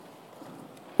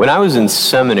When I was in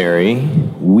seminary,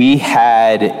 we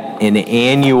had an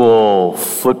annual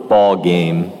football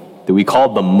game that we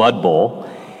called the Mud Bowl,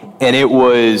 and it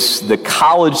was the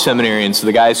college seminarians, so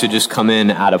the guys who just come in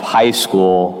out of high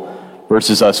school,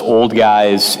 versus us old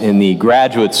guys in the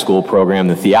graduate school program,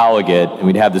 the theologate, and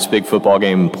we'd have this big football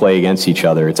game and play against each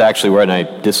other. It's actually where I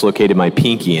dislocated my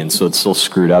pinky, and so it's still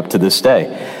screwed up to this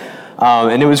day.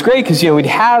 And it was great because, we'd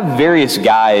have various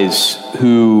guys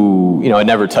who, had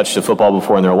never touched a football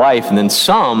before in their life, and then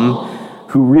some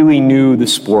who really knew the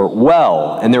sport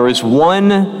well. And there was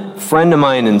one friend of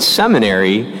mine in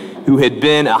seminary who had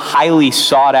been a highly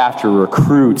sought-after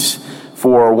recruit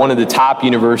for one of the top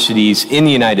universities in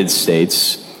the United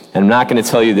States. And I'm not going to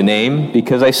tell you the name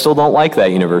because I still don't like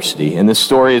that university. And this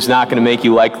story is not going to make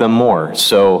you like them more.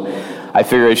 So I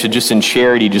figure I should just in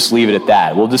charity just leave it at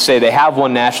that. We'll just say they have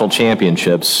won national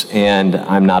championships, and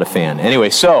I'm not a fan. Anyway,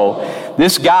 so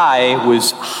this guy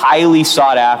was highly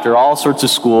sought after. All sorts of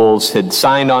schools had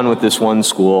signed on with this one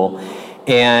school,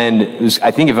 and it was,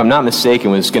 I think if I'm not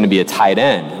mistaken, was going to be a tight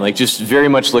end. Like just very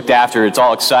much looked after. It's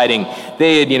all exciting.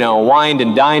 They had, wined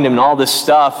and dined him and all this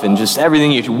stuff and just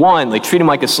everything you want, like treat him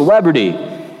like a celebrity.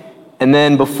 And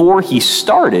then before he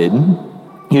started,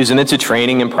 he was into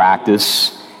training and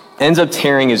practice, ends up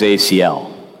tearing his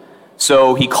ACL.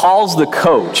 So he calls the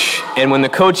coach, and when the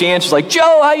coach answers, like,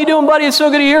 Joe, how you doing, buddy? It's so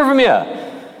good to hear from you.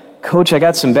 Coach, I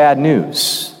got some bad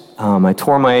news. I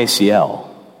tore my ACL.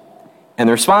 And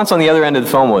the response on the other end of the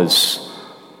phone was,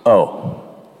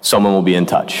 oh, someone will be in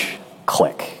touch.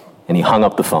 Click. And he hung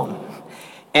up the phone.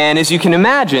 And as you can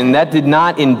imagine, that did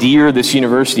not endear this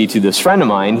university to this friend of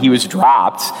mine. He was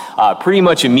dropped pretty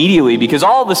much immediately because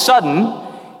all of a sudden,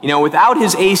 without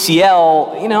his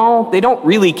ACL, they don't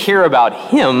really care about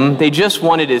him. They just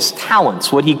wanted his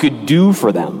talents, what he could do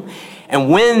for them. And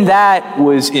when that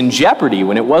was in jeopardy,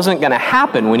 when it wasn't going to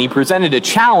happen, when he presented a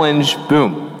challenge,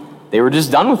 boom, they were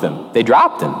just done with him. They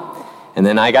dropped him. And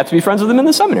then I got to be friends with him in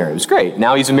the seminary. It was great.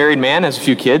 Now he's a married man, has a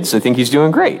few kids. I think he's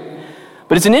doing great.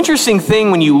 But it's an interesting thing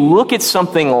when you look at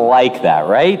something like that,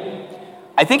 right?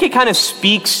 I think it kind of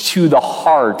speaks to the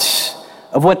heart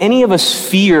of what any of us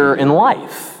fear in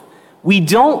life. We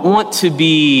don't want to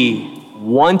be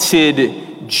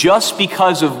wanted just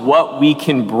because of what we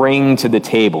can bring to the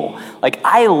table. Like,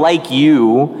 I like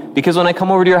you because when I come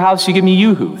over to your house, you give me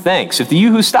yoo-hoo. Thanks. If the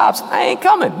yoo-hoo stops, I ain't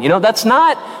coming. That's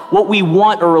not what we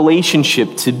want a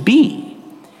relationship to be.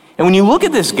 And when you look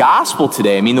at this gospel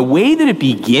today, the way that it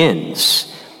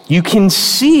begins, you can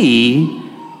see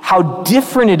how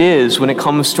different it is when it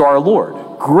comes to our Lord.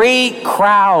 Great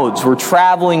crowds were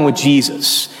traveling with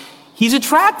Jesus. He's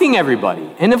attracting everybody.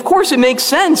 And of course it makes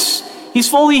sense. He's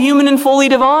fully human and fully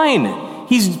divine.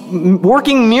 He's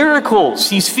working miracles.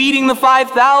 He's feeding the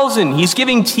 5,000. He's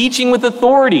giving teaching with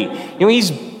authority. He's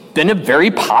been a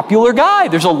very popular guy.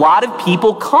 There's a lot of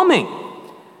people coming.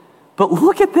 But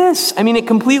look at this. It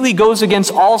completely goes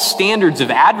against all standards of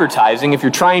advertising if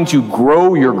you're trying to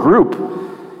grow your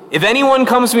group. If anyone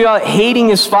comes to me about hating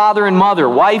his father and mother,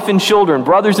 wife and children,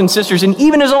 brothers and sisters, and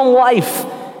even his own life,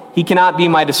 he cannot be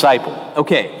my disciple.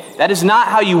 Okay, that is not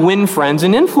how you win friends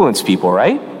and influence people,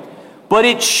 right? But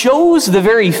it shows the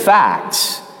very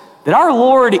fact that our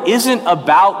Lord isn't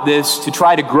about this to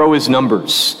try to grow his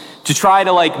numbers, to try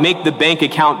to make the bank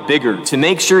account bigger, to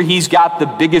make sure he's got the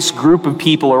biggest group of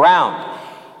people around.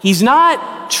 He's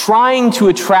not trying to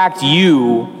attract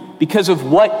you because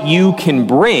of what you can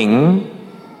bring.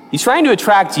 He's trying to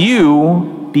attract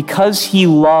you because he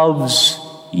loves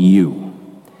you.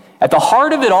 At the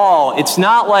heart of it all, it's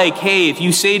not like, hey, if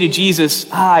you say to Jesus,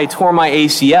 I tore my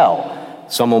ACL,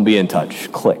 someone will be in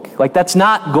touch. Click. That's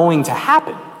not going to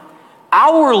happen.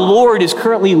 Our Lord is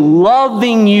currently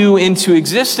loving you into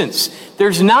existence.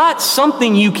 There's not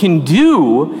something you can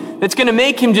do that's going to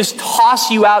make him just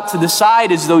toss you out to the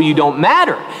side as though you don't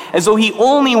matter, as though he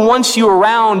only wants you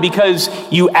around because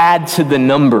you add to the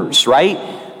numbers, right?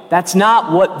 That's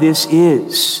not what this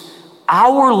is.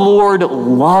 Our Lord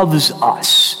loves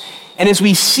us. And as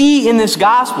we see in this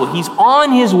gospel, he's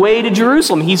on his way to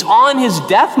Jerusalem. He's on his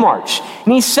death march.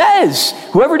 And he says,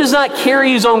 whoever does not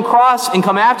carry his own cross and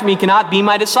come after me cannot be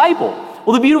my disciple.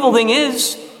 Well, the beautiful thing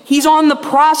is, he's on the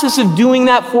process of doing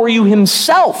that for you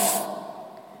himself.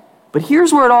 But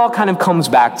here's where it all kind of comes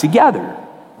back together.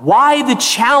 Why the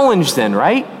challenge then,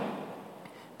 right?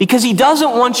 Because he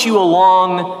doesn't want you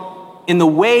along in the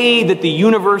way that the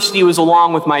university was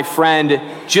along with my friend,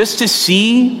 just to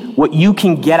see what you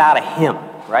can get out of him,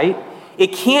 right?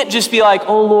 It can't just be like,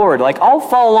 oh Lord, I'll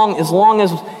follow along as long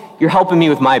as you're helping me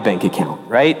with my bank account,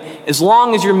 right? As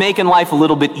long as you're making life a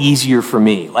little bit easier for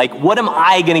me. What am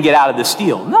I going to get out of this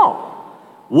deal? No.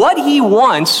 What he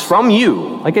wants from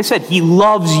you, like I said, he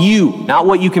loves you, not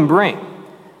what you can bring.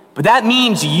 But that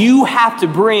means you have to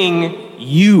bring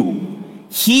you.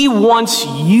 He wants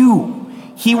you.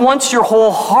 He wants your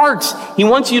whole heart. He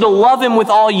wants you to love him with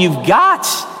all you've got.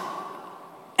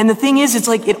 And the thing is, it's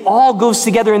like it all goes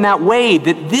together in that way,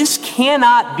 that this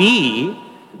cannot be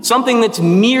something that's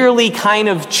merely kind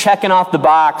of checking off the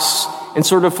box and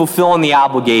sort of fulfilling the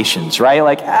obligations, right?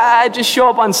 Like, just show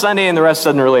up on Sunday and the rest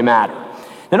doesn't really matter.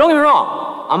 Now, don't get me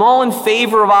wrong. I'm all in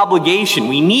favor of obligation.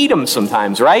 We need them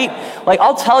sometimes, right? Like,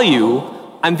 I'll tell you,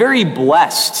 I'm very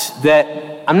blessed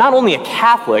that I'm not only a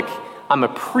Catholic, I'm a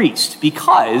priest,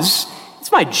 because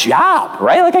it's my job,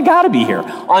 right? Like, I gotta be here.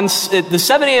 On the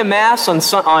 7 a.m. Mass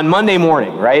on Monday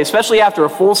morning, right? Especially after a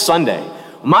full Sunday,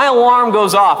 my alarm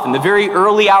goes off in the very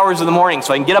early hours of the morning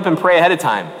so I can get up and pray ahead of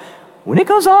time. When it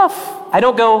goes off, I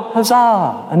don't go,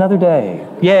 huzzah, another day,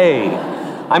 yay.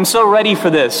 I'm so ready for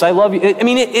this. I love you. I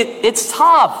mean, it's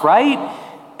tough, right?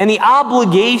 And the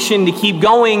obligation to keep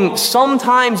going,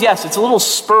 sometimes, yes, it's a little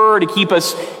spur to keep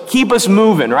us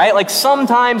moving, right? Like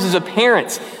sometimes as a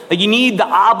parent, like you need the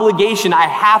obligation. I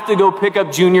have to go pick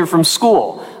up Junior from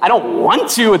school. I don't want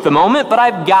to at the moment, but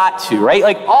I've got to, right?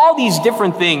 Like all these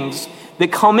different things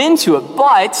that come into it,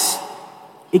 but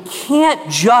it can't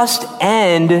just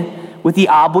end with the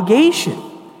obligation.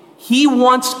 He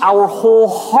wants our whole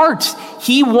heart.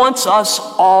 He wants us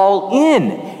all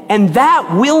in. And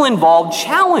that will involve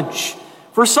challenge.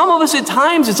 For some of us at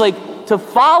times, it's like to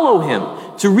follow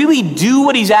him, to really do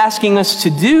what he's asking us to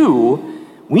do.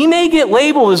 We may get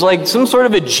labeled as like some sort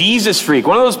of a Jesus freak,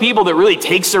 one of those people that really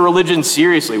takes their religion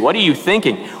seriously. What are you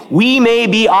thinking? We may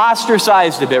be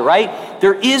ostracized a bit, right?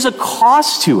 There is a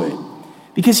cost to it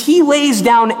because he lays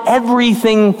down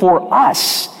everything for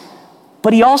us.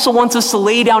 But he also wants us to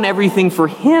lay down everything for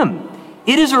him.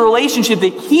 It is a relationship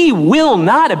that he will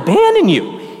not abandon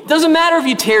you. It doesn't matter if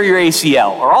you tear your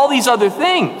ACL or all these other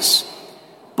things.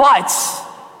 But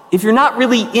if you're not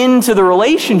really into the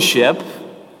relationship,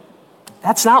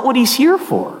 that's not what he's here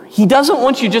for. He doesn't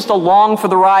want you just along for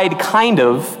the ride, kind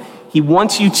of. He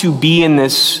wants you to be in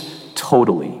this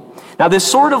totally. Now, this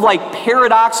sort of like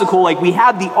paradoxical, like we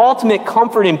have the ultimate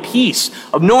comfort and peace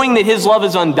of knowing that his love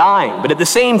is undying, but at the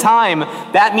same time,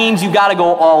 that means you got to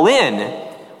go all in.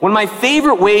 One of my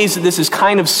favorite ways that this is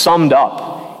kind of summed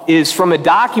up is from a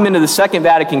document of the Second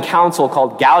Vatican Council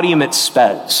called Gaudium et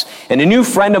Spes. And a new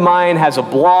friend of mine has a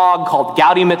blog called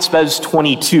Gaudium et Spes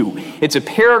 22. It's a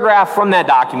paragraph from that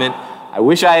document. I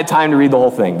wish I had time to read the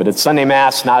whole thing, but it's Sunday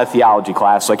Mass, not a theology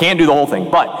class, so I can't do the whole thing.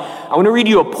 But I want to read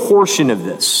you a portion of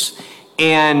this.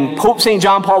 And Pope St.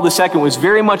 John Paul II was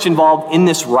very much involved in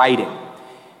this writing.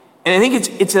 And I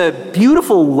think it's a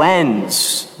beautiful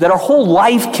lens that our whole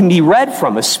life can be read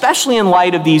from, especially in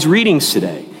light of these readings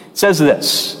today. It says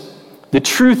this: the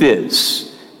truth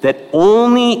is that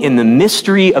only in the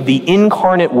mystery of the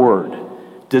incarnate Word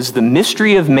does the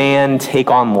mystery of man take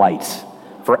on light.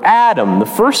 For Adam, the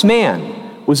first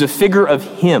man, was a figure of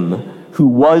him who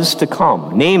was to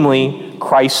come, namely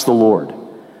Christ the Lord.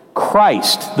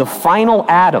 Christ, the final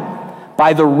Adam,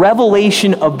 by the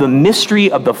revelation of the mystery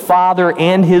of the Father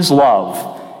and his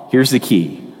love, here's the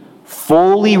key,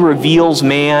 fully reveals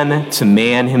man to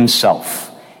man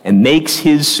himself and makes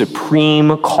his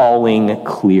supreme calling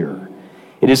clear.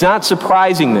 It is not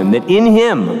surprising then that in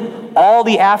him all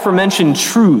the aforementioned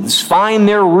truths find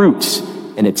their roots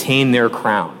and attain their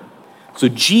crown. So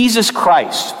Jesus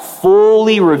Christ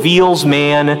fully reveals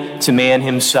man to man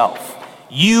himself.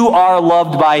 You are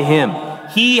loved by him.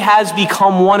 He has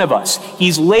become one of us.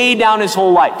 He's laid down his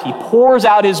whole life. He pours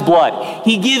out his blood.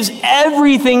 He gives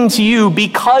everything to you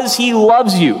because he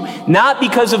loves you, not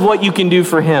because of what you can do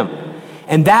for him.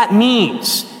 And that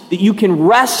means that you can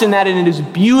rest in that and it is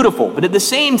beautiful. But at the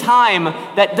same time,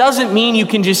 that doesn't mean you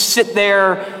can just sit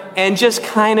there and just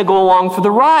kind of go along for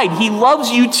the ride. He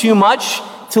loves you too much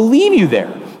to leave you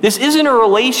there. This isn't a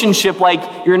relationship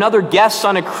like you're another guest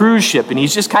on a cruise ship and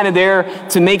he's just kind of there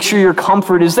to make sure your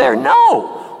comfort is there.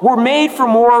 No, we're made for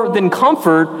more than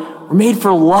comfort. We're made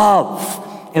for love.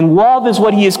 And love is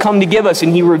what he has come to give us.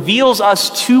 And he reveals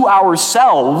us to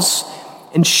ourselves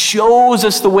and shows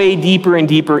us the way deeper and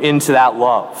deeper into that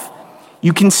love.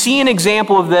 You can see an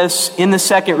example of this in the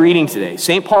second reading today.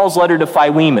 St. Paul's letter to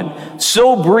Philemon.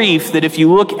 So brief that if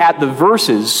you look at the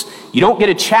verses, you don't get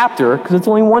a chapter because it's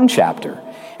only one chapter.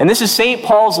 And this is St.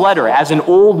 Paul's letter as an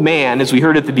old man, as we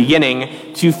heard at the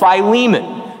beginning, to Philemon,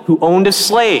 who owned a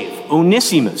slave,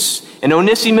 Onesimus. And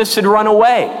Onesimus had run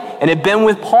away and had been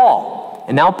with Paul.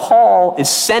 And now Paul is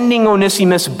sending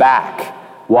Onesimus back.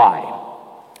 Why?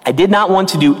 I did not want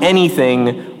to do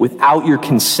anything without your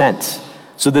consent,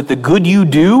 so that the good you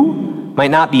do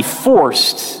might not be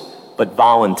forced, but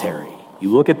voluntary.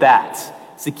 You look at that.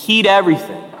 It's the key to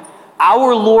everything.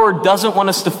 Our Lord doesn't want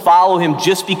us to follow him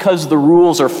just because the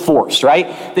rules are forced,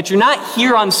 right? That you're not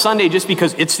here on Sunday just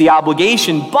because it's the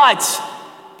obligation, but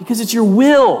because it's your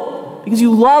will, because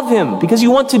you love him, because you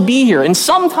want to be here. And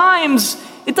sometimes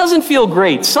it doesn't feel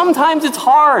great. Sometimes it's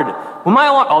hard.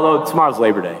 Although tomorrow's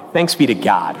Labor Day. Thanks be to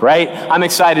God, right? I'm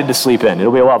excited to sleep in.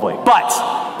 It'll be lovely.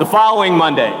 But the following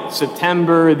Monday,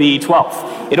 September the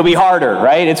 12th, it'll be harder,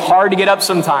 right? It's hard to get up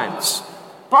sometimes.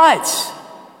 But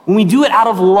when we do it out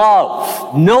of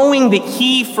love, knowing that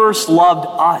he first loved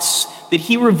us, that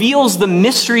he reveals the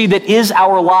mystery that is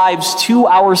our lives to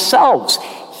ourselves,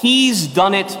 he's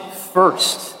done it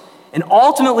first. And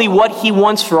ultimately what he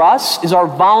wants for us is our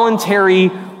voluntary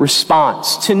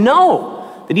response, to know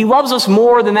that he loves us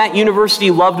more than that university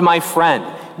loved my friend,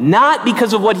 not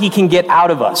because of what he can get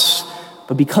out of us,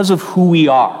 but because of who we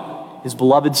are, his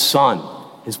beloved son,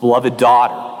 his beloved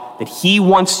daughter, that he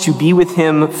wants to be with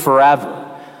him forever.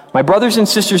 My brothers and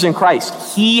sisters in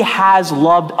Christ, he has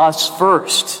loved us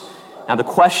first. Now the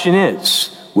question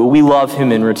is, will we love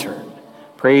him in return?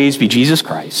 Praise be Jesus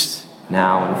Christ,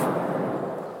 now and forever.